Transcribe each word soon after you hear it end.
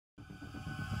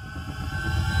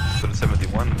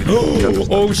one.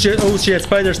 Oh shit,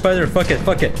 spider, fuck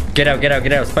it. Get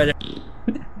out, spider.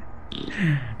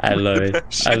 I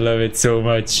love it so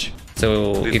much.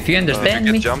 So if you understand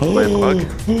me, jumped by a bug.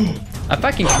 I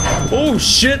fucking, oh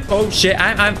shit,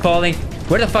 I'm falling.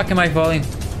 Where the fuck am I falling?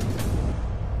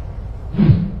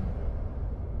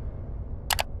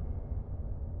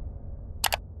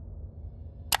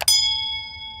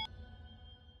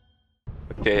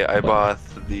 Okay, I bought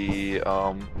the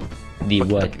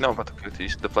what? No, what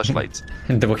the flashlights.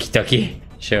 The walkie-talkie.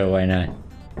 Sure, why not?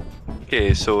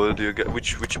 Okay, so do you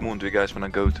which moon do you guys wanna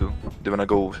go to? Do you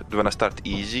wanna start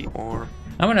easy or?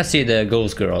 I wanna see the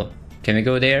ghost girl. Can we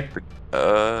go there?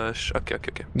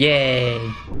 Okay. Yay!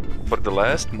 For the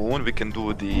last moon, we can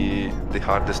do the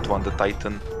hardest one, the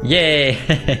Titan. Yay!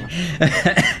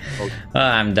 Oh,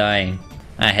 I'm dying.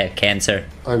 I have cancer.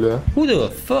 Hello. Who the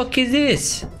fuck is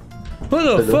this?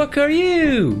 Who the fuck are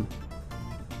you?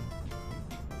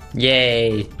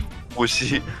 Yay!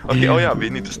 Pussy. Okay. Oh yeah, we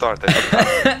need to start.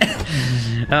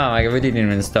 Oh my god, we didn't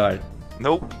even start.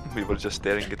 Nope, we were just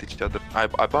staring at each other. I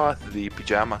bought the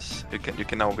pajamas. You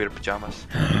can now wear pajamas.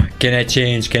 Can I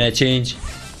change?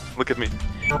 Look at me.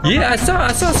 Yeah, I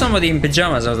saw somebody in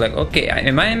pajamas. I was like, okay,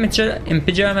 am I in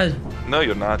pajamas? No,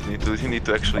 you're not. You need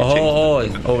to actually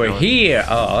change. change. Oh, over here.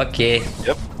 Oh, okay.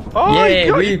 Yep. Oh, yay,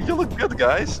 you look good,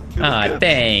 guys. Ah, good.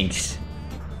 Thanks.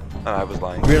 I was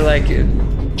lying. We're like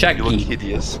Chucky. You look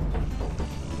hideous.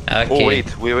 Okay. Oh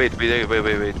wait. We need to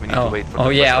wait for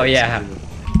the yeah.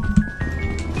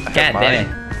 God damn it.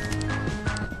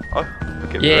 Oh,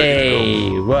 okay.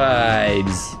 Yay,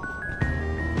 vibes.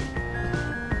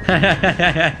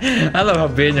 I love how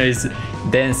Bino is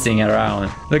dancing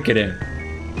around. Look at him.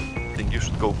 I think you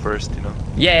should go first, you know.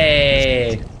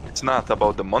 Yay! It's not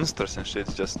about the monsters and shit,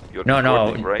 it's just your No,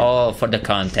 right? all for the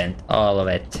content. All of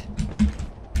it.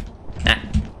 Ah,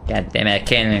 god damn it, I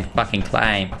can't even fucking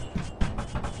climb.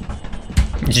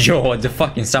 Yo, the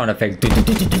fucking sound effect.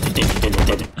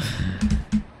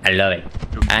 I love it.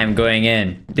 I'm going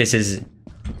in. This is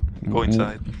Go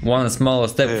inside. One small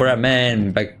step for a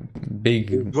man, but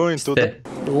big Going to step.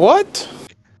 the... What?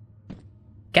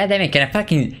 God damn it, can I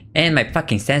fucking end my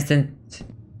fucking sentence?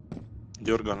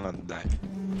 You're gonna die.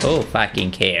 Who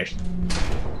fucking cares?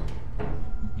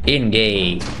 In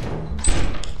game.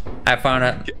 I found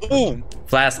a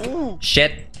flask. Ooh.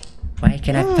 Shit. Why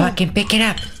can I fucking pick it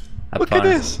up? Look at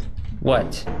this.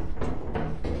 What?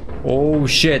 Oh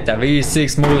shit, a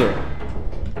V6 motor.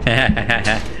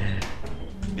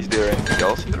 Is there anything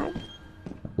else in the room?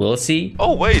 We'll see.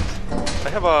 Oh wait, I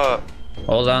have a...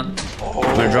 Hold on.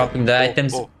 We're dropping the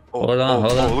items. Hold on.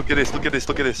 Oh, look at this.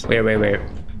 Where?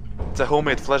 It's a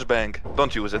homemade flashbang.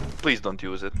 Don't use it. Please don't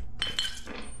use it.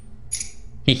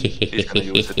 He's gonna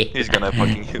use it. He's gonna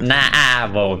fucking use it. Nah, I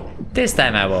won't. This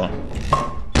time I won't.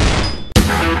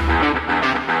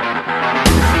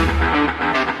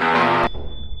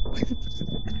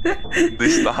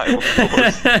 This time, of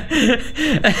course.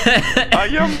 I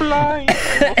am blind.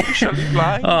 I'm officially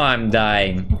blind. Oh, I'm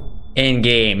dying. In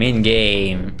game.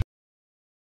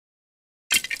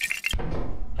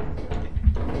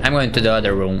 I'm going to the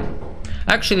other room.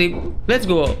 Actually, let's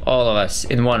go all of us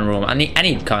in one room. I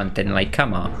need content, like,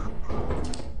 come on.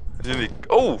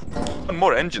 Oh, one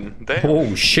more engine. Damn.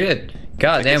 Oh shit.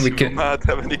 God damn, we can not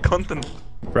have any content.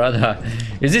 Brother,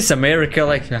 is this America?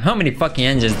 Like, how many fucking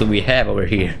engines do we have over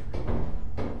here?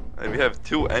 We have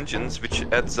 2 engines, which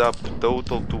adds up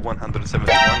total to 171.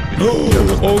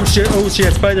 Oh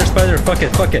shit, spider, fuck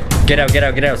it. Get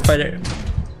out, spider.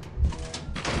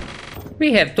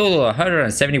 We have total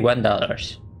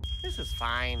 $171. This is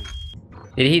fine.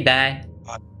 Did he die?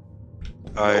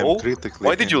 I am critically...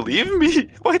 Why did you leave me?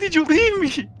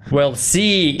 Well,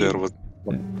 see,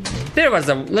 there was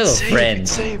a little friend.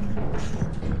 Save.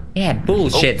 Yeah,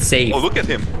 bullshit, save. Oh, look at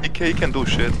him. He can do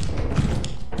shit.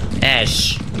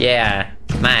 Ash, yeah,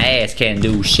 my ass can't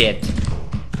do shit.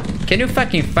 Can you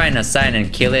fucking find a sign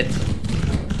and kill it?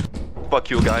 Fuck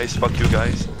you guys.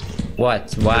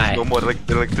 What? Why? There's no more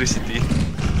electricity.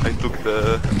 I took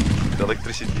the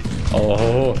electricity.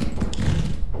 Oh.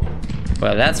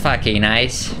 Well, that's fucking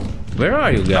nice. Where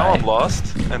are you guys? Now I'm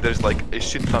lost, and there's like a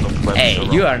shit ton of plants Hey,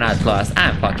 around. you are not lost.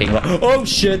 I'm fucking lost. Oh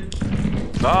shit!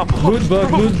 Nah, I'm Loot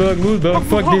bug.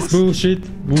 Fuck this bullshit.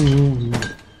 Ooh.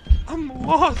 I'm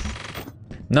lost.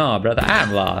 No, brother,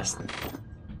 I'm lost.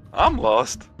 I'm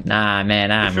lost. Nah,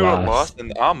 man, I'm If you are lost. lost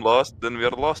and I'm lost, then we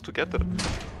are lost together.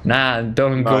 Nah,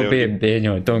 don't go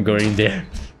don't go in there.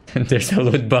 There's a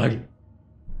loot bug.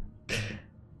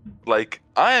 Like,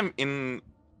 I am in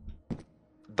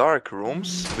dark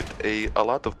rooms with a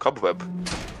lot of cobweb.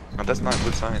 And that's not a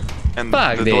good sign. And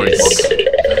Fuck the door is this.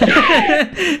 locked.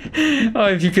 Oh,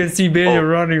 if you can see Benja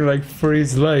running like for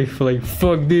his life, like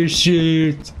fuck this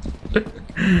shit.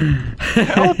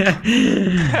 Help!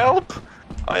 Help!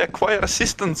 I acquire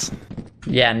assistance.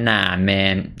 Yeah, nah,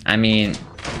 man. I mean,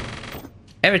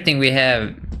 everything we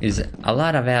have is a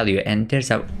lot of value, and there's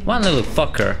one little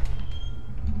fucker.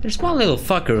 There's one little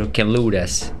fucker who can loot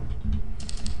us.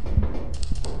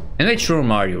 In which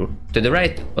room are you? To the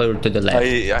right or to the left?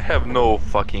 I have no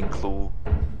fucking clue.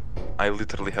 I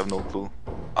literally have no clue.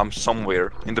 I'm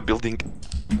somewhere in the building.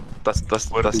 That's the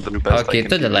best. Okay, I can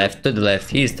to the give left, to the left.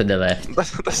 He's to the left. you.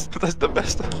 That's the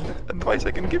best advice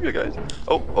I can give you guys.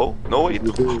 Oh no wait.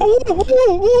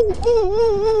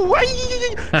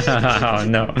 Oh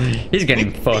no, he's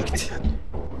getting fucked.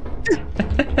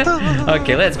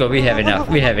 Okay, let's go. We have enough.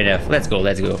 We have enough. Let's go.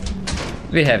 Let's go.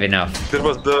 We have enough. There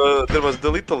was the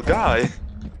little guy.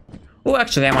 Oh,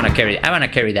 actually, I wanna carry. I wanna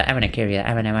carry that. I wanna carry that.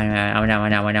 I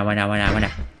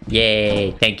wanna.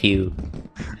 Yay! Thank you.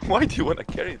 Why do you wanna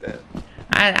carry that?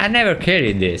 I never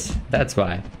carried this. That's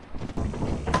why.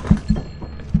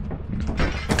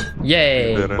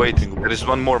 Yay! Wait, there is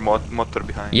one more motor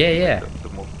behind. Yeah, yeah.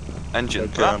 The engine.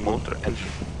 Okay, Ah, I'm motor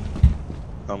engine.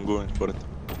 I'm going for it.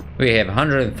 We have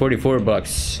 144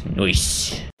 bucks.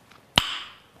 Nice.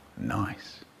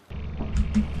 Nice.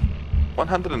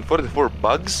 144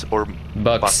 bugs or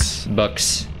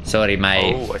Bucks. Sorry, my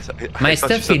Oh, my I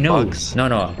thought you stuffy said nose. bugs.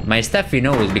 No, my stuffy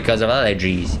nose because of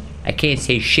allergies. I can't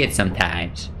say shit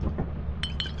sometimes.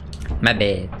 My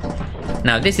bad.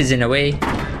 Now this is in a way.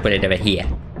 Put it over here.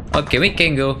 Okay, we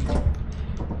can go.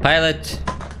 Pilot,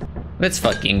 let's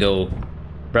fucking go,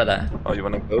 brother. Oh, you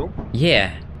wanna go?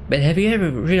 Yeah, but have you ever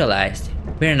realized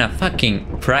we're in a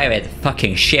fucking private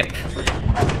fucking ship,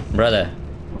 brother?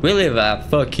 We live a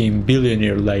fucking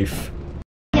billionaire life.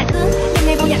 Nhà thương, đêm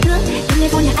nay vô nhà thương, đêm nay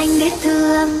vô nhà anh để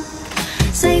thương.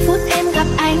 Giây phút em gặp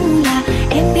anh là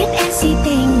em biết em si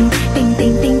tình, tình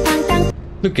tang tang.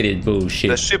 Look at it bullshit.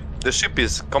 The ship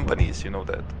is companies, you know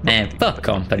that. Man, fuck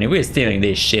company, we're stealing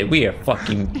this shit. We are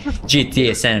fucking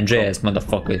GTA San Andreas,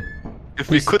 motherfucker. If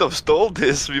we could have stole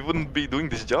this, we wouldn't be doing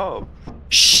this job.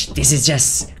 Shh, this is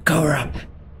just cover up.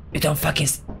 You don't fucking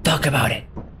talk about it.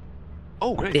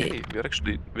 Oh great, Eh. hey,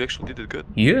 we actually did it good.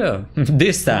 Yeah,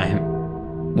 this time.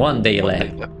 One day One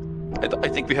left. day left. I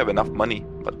think we have enough money,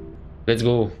 but Let's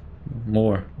go.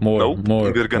 More, nope,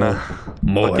 more. we're gonna.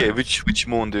 more. Okay, which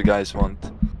moon do you guys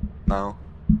want now?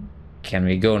 Can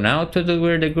we go now to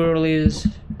where the girl is?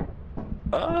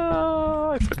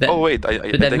 I forgot. That- Oh wait, I To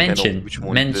think that I know mention, which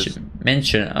moon it is.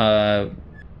 mention,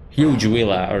 huge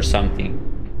villa or something.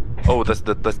 Oh, that's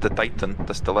the Titan.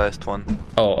 That's the last one.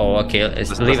 Oh, okay. Let's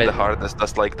That's leave the it. hardest.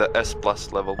 That's like the S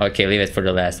plus level. Okay, leave it for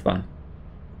the last one.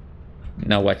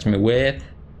 Now watch me whip.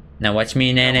 Now watch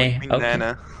me, Nene. With me, Okay.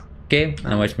 Nana. Okay.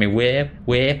 Now watch me whip.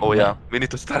 Oh yeah, we need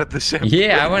to start the ship.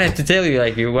 Yeah, I wanted to tell you,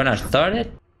 like, you wanna start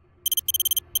it?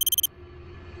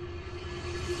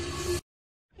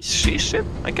 See shit?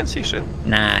 I can see shit.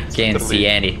 Nah, can't see Literally.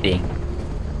 anything.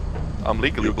 I'm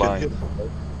legally blind.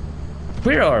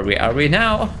 Where are we? Are we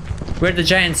now? Where the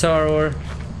giants are, or?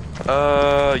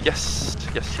 Yes.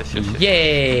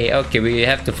 Yay! Okay, we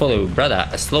have to follow, brother.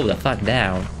 Slow the fuck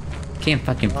down. Can't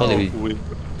fucking follow you. we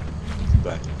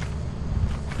die.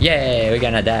 Yay! We're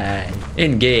gonna die.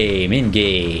 In game.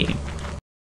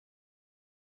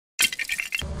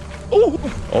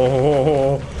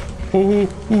 Oh.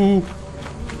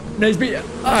 Nice beat.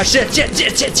 Ah, shit.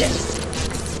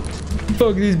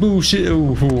 Fuck this bullshit.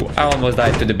 Ooh. I almost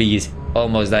died to the bees.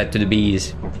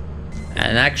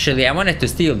 And actually, I wanted to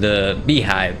steal the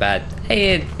beehive, but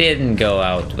it didn't go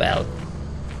out well.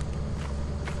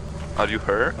 Are you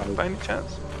hurt by any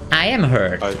chance? I am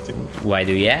hurt. I think. Why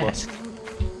do you ask?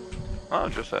 Oh,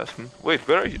 just asking. Wait,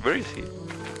 where is he?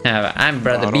 I'm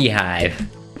brother I don't- Beehive.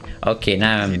 Okay,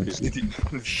 now I'm... Did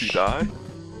he die?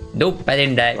 Nope, I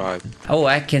didn't die. Right. Oh,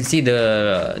 I can see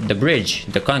the bridge,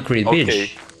 the concrete bridge.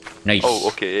 Okay. Nice. Oh,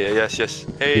 okay. Yes.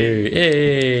 Hey,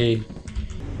 Hey.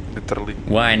 literally.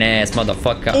 Wine ass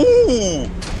motherfucker.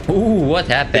 Ooh! Ooh, what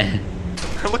happened?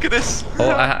 Look at this.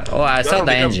 I saw the become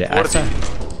engine. 40.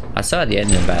 I saw the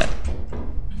engine, but...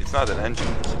 It's not an engine.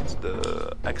 It's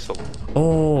the axle.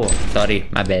 Oh, sorry,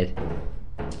 my bad.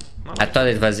 No, I thought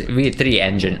it was V3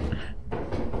 engine.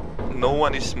 no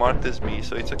one is smart as me,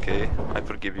 so it's okay. I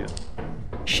forgive you.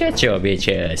 Shut your bitch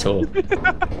asshole.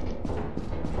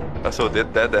 So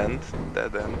dead end.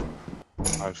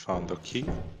 I found the key.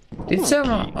 Did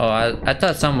someone? Oh, I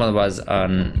thought someone was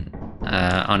on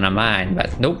a mine,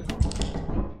 but nope.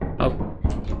 Oh,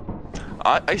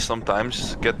 I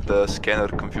sometimes get the scanner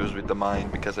confused with the mine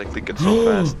because I click it so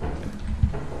fast.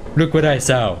 look what I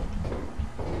saw.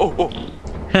 Oh,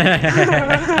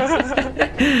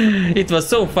 It was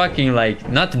so fucking like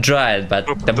not dry, but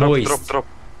the moist. Drop.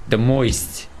 The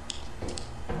moist.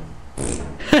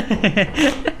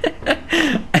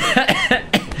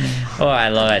 Oh, I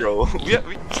love it. Bro, we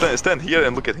stand here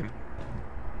and look at him.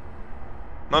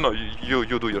 No,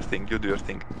 you do your thing. You do your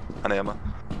thing, Anayama.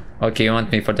 Okay, you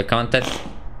want me for the content?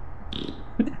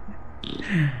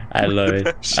 I love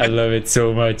it. I love it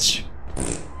so much.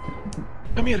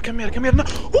 Come here. No.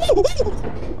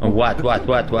 What?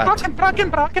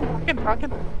 Bracken.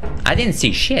 I didn't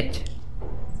see shit.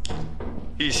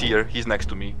 He's here. He's next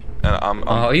to me. You're I'm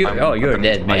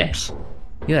dead, man. pipes.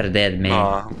 You're dead,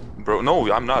 man. Bro,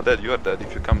 no, I'm not dead. You are dead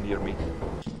if you come near me.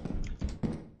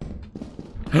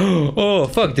 Oh,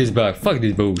 fuck this bug. Fuck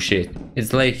this bullshit.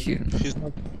 It's like... He's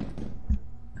not,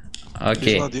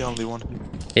 Okay. he's not the only one.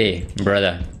 Hey,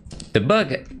 brother. The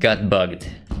bug got bugged.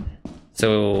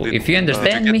 So, if you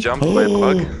understand did you me... get jumped by a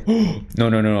bug? No.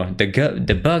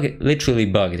 The bug literally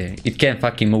bugged. It can't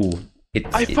fucking move.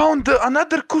 I found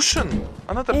another cushion.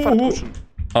 Another fat cushion.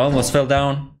 I almost fell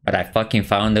down, but I fucking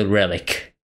found a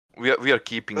relic. We are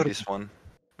keeping this one.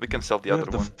 We can sell the other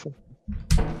one.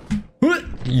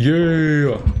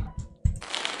 Yeah!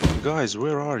 Guys,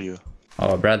 where are you?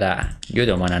 Oh, brother, you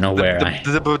don't wanna know where I...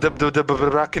 The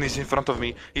bracken is in front of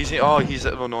me. He's in, oh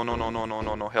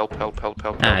no. Help.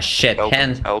 Ah, shit,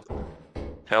 hand.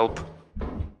 Help.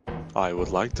 I would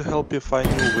like to help if I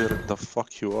knew where the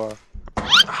fuck you are.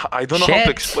 I don't know how to Shit.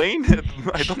 explain it.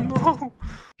 I don't know.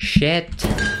 Shit.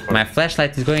 My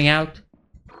flashlight is going out.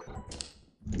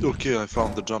 Okay, I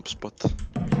found the jump spot.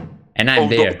 And I'm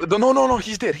there. No,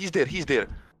 he's there. He's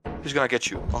gonna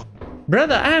get you.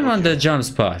 Brother, I'm on the jump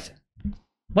spot.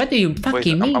 What do you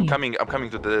fucking mean? I'm coming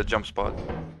to the jump spot.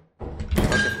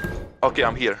 Okay,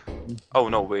 I'm here. Oh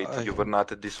no, wait, you were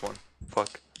not at this one.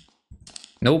 Fuck.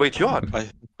 Nope. Wait, you are.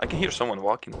 I can hear someone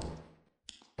walking.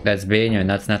 That's Benio,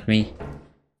 that's not me.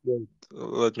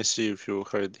 Let me see if you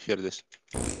hear this.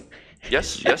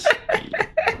 Yes.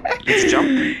 It's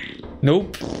jump.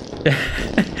 Nope.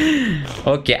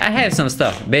 Okay, I have some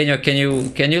stuff. Benio,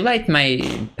 can you light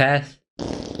my path?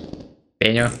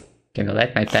 Benio, can you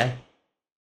light my path?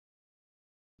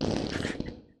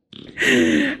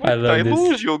 I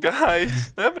lose you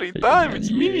guys every time. It's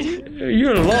me.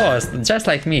 You're lost, just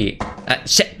like me.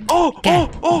 Shit. Oh.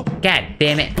 God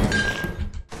damn it.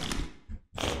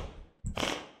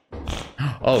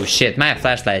 Oh shit, my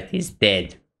flashlight is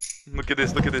dead. Look at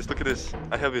this.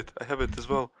 I have it as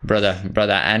well.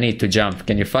 Brother, I need to jump.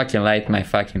 Can you fucking light my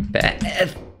fucking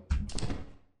path?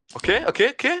 Okay.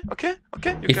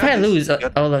 If I lose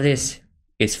all of this,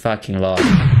 it's fucking lost.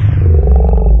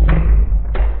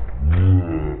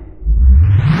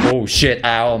 Oh shit,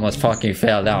 I almost fucking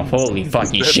fell down. Holy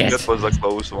fucking shit. That was a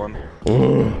close one.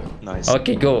 Ooh. Nice.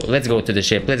 Okay, let's go to the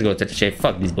ship.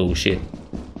 Fuck this bullshit.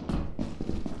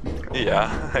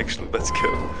 Yeah, actually, let's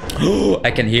go.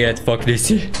 I can hear it. Fuck this.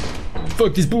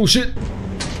 Fuck this bullshit.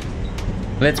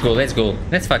 Let's go. Let's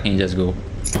fucking just go.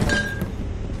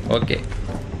 Okay.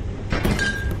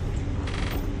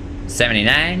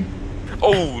 79.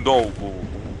 Oh no.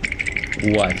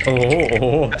 What?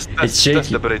 Oh. It's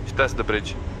shaky. That's the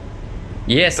bridge.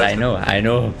 Yes, I know.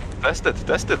 Test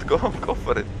it. Go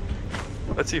for it.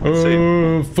 Let's see if it's safe.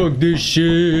 Oh, fuck this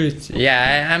shit.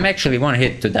 Yeah, I'm actually one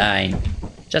hit to dying.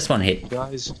 Just one hit.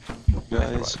 Guys.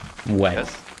 What?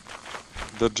 Yes.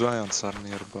 The giants are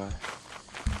nearby.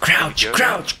 Crouch.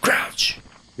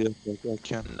 Yeah, I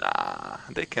can. Nah,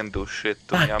 they can do shit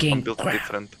to me. I'm built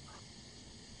different.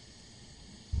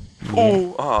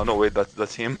 Yeah. Oh no, wait,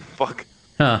 that's him. Fuck.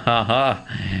 Ha.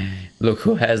 Look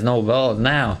who has no balls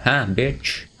now, huh,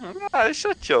 bitch?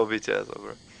 Shut your bitch ass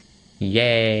over.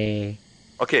 Yay.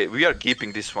 Okay, we are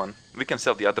keeping this one. We can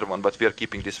sell the other one, but we are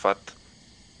keeping this fat.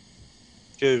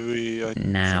 Okay,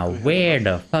 now, where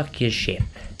the fuck is ship?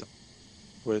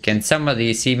 Wait. Can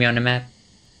somebody see me on the map?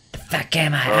 The fuck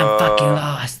am I? I'm fucking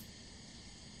lost.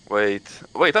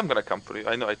 Wait, I'm gonna come for you.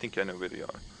 I think I know where you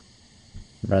are.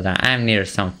 Brother, I'm near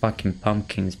some fucking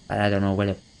pumpkins, but I don't know where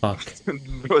the fuck.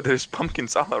 Bro, there's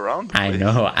pumpkins all around the place.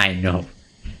 I know.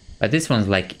 But this one's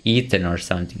like eaten or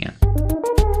something.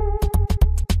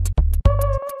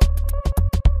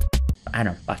 I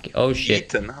don't fucking... Oh shit.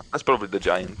 Eaten? That's probably the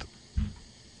giant.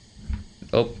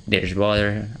 Oh, there's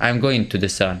water. I'm going to the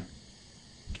sun.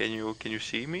 Can you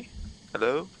see me?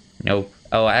 Hello? Nope.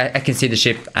 Oh, I can see the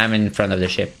ship. I'm in front of the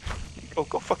ship. Oh,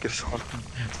 go fuck yourself.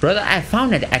 Brother, I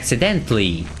found it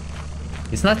accidentally.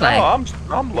 It's not like... Oh,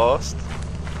 I'm lost.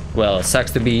 Well,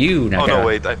 sucks to be you, Naka. Oh no,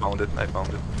 wait, I found it. I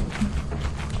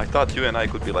thought you and I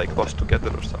could be like lost together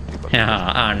or something. But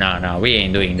No, we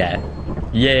ain't doing that.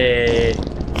 Yay!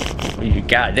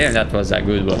 God damn, that was a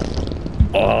good one.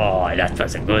 Oh, that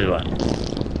was a good one.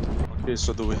 Okay,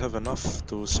 so do we have enough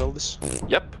to sell this?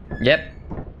 Yep. Yep.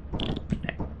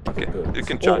 Okay. You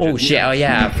can charge Oh it. shit, oh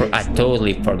yeah, I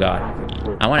totally forgot.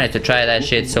 I wanted to try that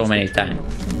shit so many times.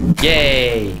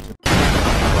 Yay!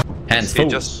 Hands Okay, full.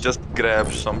 just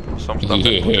grab some stuff.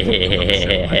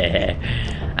 Yeah.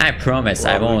 I promise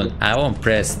I won't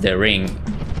press the ring.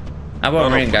 I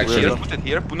won't ring actually. Just put it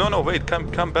here. No, wait.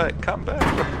 Come back,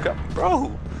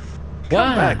 bro. Come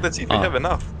What? back. Let's see if we have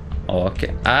enough. Oh,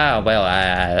 okay. Ah, well,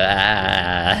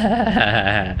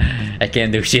 I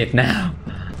can't do shit now.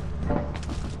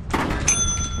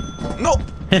 No.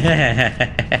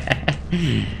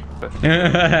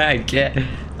 I can't.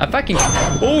 I fucking.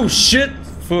 Oh shit!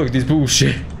 Fuck this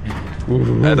bullshit.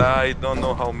 Ooh. And I don't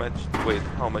know how much. Wait,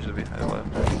 how much do we have left?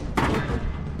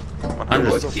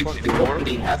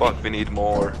 164. Fuck, we need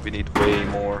more. We need way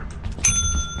more.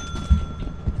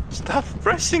 Stop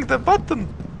pressing the button.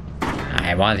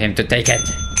 I want him to take it.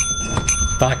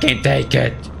 Fucking take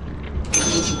it.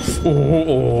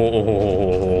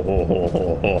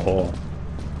 Oh.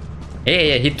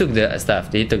 Yeah, he took the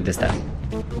stuff. He took the stuff.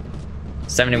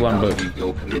 71 bucks.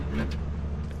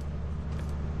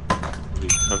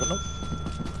 Have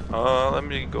enough? Let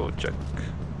me go check.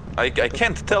 I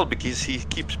can't tell because he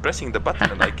keeps pressing the button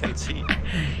and I can't see.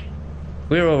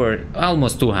 We're over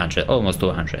almost 200. Almost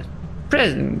 200.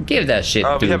 Give that shit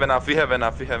to. We have enough. We have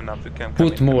enough. We can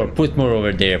Put more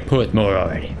over there. Put more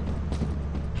over there.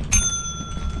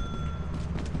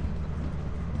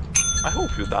 I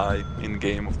hope you die in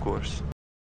game, of course.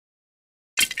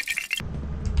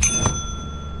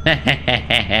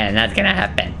 Not gonna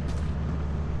happen.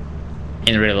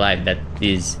 In real life, that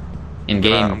is. In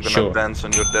game, I'm gonna sure. dance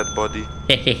on your dead body.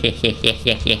 In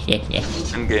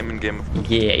game, of course.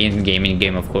 Yeah, in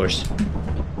game, of course.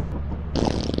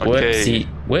 Okay.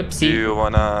 Whoopsie. Do you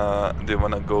wanna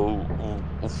go?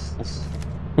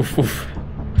 Oof, oof.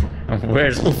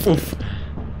 Where's oof, oof?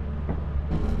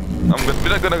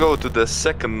 We're gonna go to the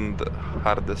second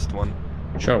hardest one.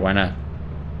 Sure, why not?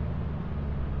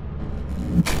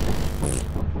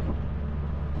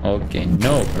 Okay,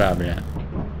 no problem.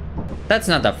 That's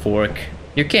not a fork.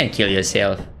 You can't kill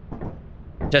yourself.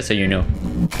 Just so you know.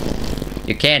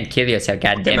 You can't kill yourself,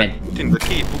 god damn it. Put in the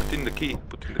key, put in the key.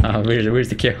 Oh, where's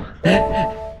the kill?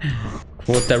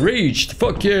 Quota reached!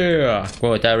 Fuck yeah!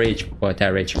 Quota reached.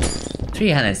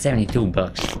 372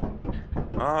 bucks.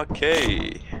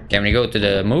 Okay. Can we go to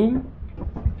the moon?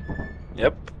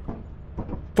 Yep.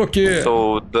 Fuck yeah!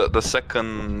 So the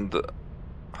second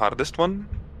hardest one?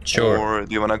 Sure. Or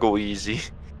do you wanna go easy?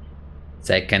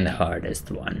 Second hardest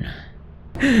one.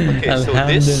 Okay, so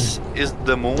this is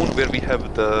the moon where we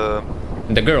have the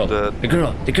girl. The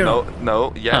girl.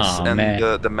 No, yes, Oh, and man.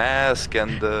 the mask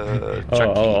and the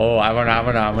Oh, I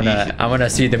wanna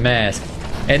see the mask.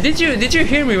 And did you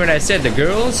hear me when I said the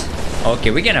girls?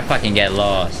 Okay, we're gonna fucking get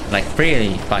lost. Like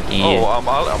really fucking Oh, I'm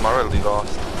already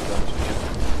lost.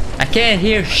 I can't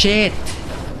hear shit.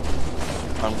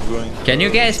 I'm going. Can you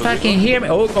guys fucking hear me?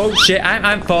 Oh shit,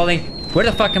 I'm falling. Where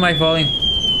the fuck am I falling?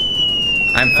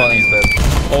 I'm falling.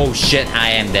 Oh shit,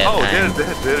 I am dead. Oh, there's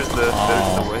the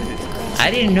way. I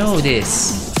didn't know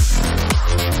this.